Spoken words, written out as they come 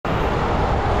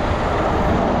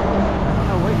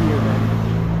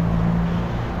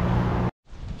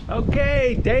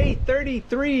Okay, day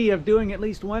 33 of doing at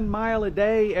least 1 mile a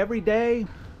day every day.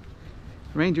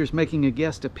 Ranger's making a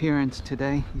guest appearance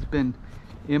today. He's been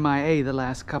MIA the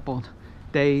last couple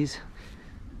days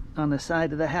on the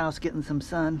side of the house getting some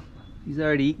sun. He's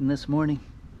already eaten this morning.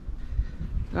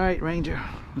 All right, Ranger,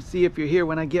 we'll see if you're here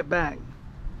when I get back.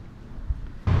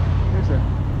 There's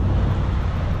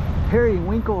a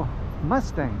periwinkle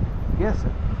Mustang. I guess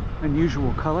an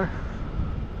unusual color.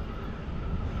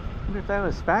 I wonder if that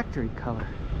was factory color.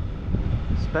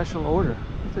 Special order.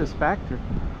 This is factory.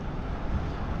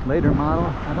 Later model.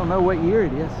 I don't know what year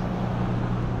it is.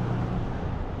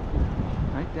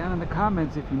 Write down in the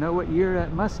comments if you know what year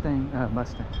that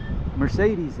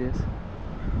Mercedes is.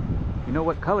 You know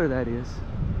what color that is.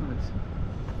 Oh, it's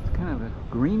kind of a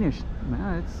greenish.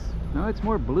 No, it's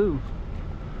more blue.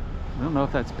 I don't know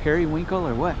if that's periwinkle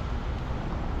or what.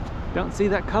 Don't see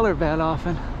that color that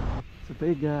often. It's a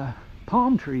big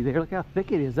palm tree there. Look how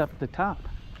thick it is up at the top.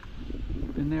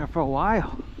 Been there for a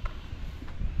while.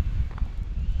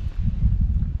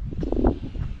 I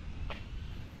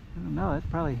don't know, that's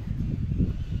probably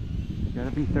got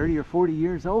to be 30 or 40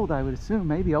 years old, I would assume.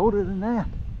 Maybe older than that.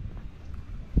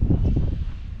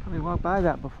 Probably walked by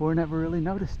that before, never really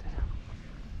noticed it.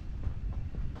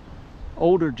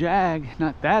 Older Jag,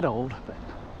 not that old, but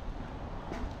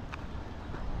I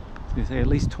was gonna say at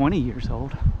least 20 years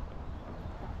old.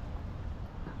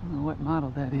 I don't know what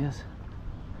model that is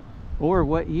or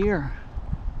what year.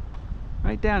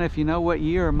 Write down if you know what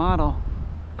year or model.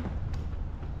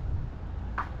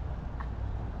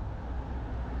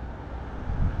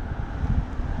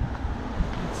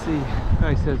 Let's see, it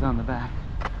probably says on the back.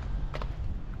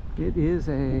 It is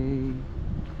a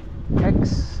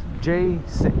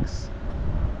XJ6,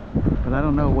 but I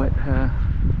don't know what. The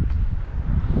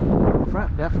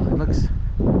front definitely looks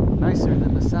nicer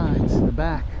than the sides, the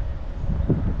back.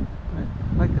 But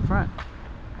I like the front.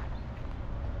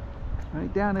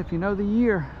 Write down if you know the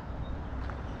year.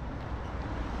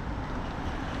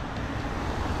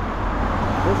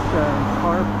 This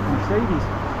car, Mercedes,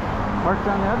 parked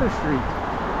on the other street,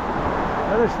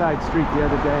 the other side street the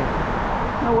other day.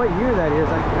 I don't know what year that is.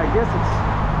 I guess it's,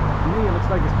 to me it looks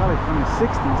like it's probably from the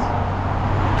 60s.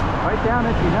 Write down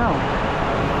if you know.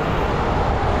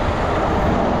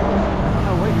 I don't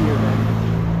know what year that is.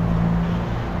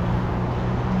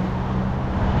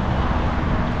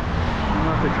 I don't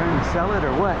know if they're trying to sell it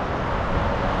or what.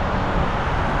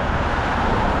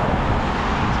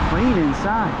 It's clean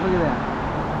inside. Look at that.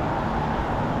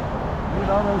 Look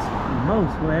at all those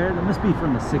moats there. That must be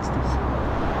from the 60s.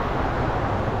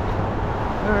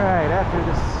 Alright, after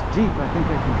this Jeep, I think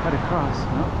I can cut across.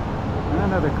 Nope.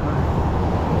 Another car.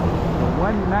 The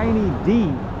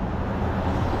 190D.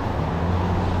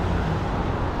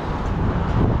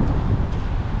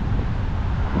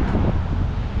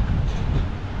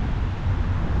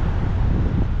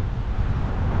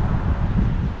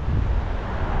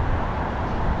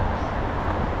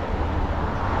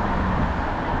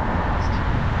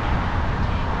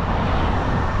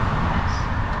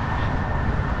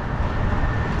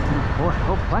 Boy, a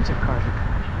whole bunch of cars are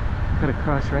cut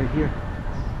across right here.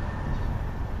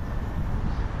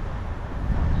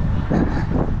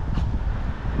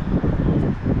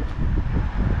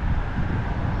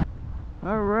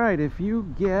 All right, if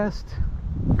you guessed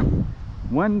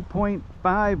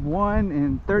 1.51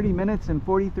 in 30 minutes and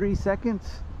 43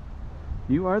 seconds,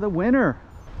 you are the winner.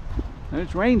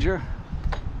 There's Ranger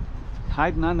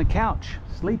hiding on the couch,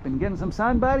 sleeping, getting some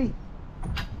sun, buddy.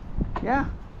 Yeah.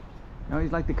 You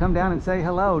always like to come down and say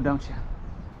hello, don't you?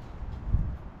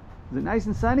 Is it nice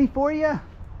and sunny for you?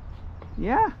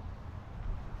 Yeah?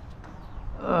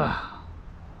 Ugh.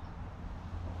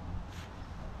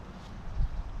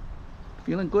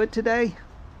 Feeling good today?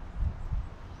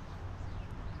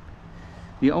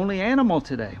 The only animal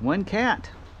today, one cat.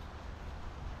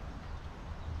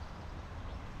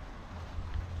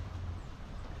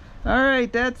 All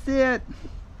right, that's it.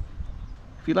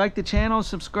 If you like the channel,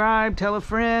 subscribe, tell a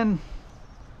friend.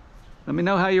 Let me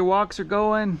know how your walks are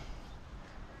going.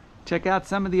 Check out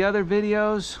some of the other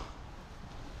videos.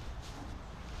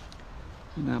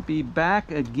 And I'll be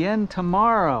back again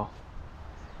tomorrow.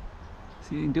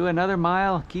 So you can do another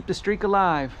mile, keep the streak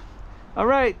alive. All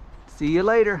right, see you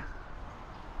later.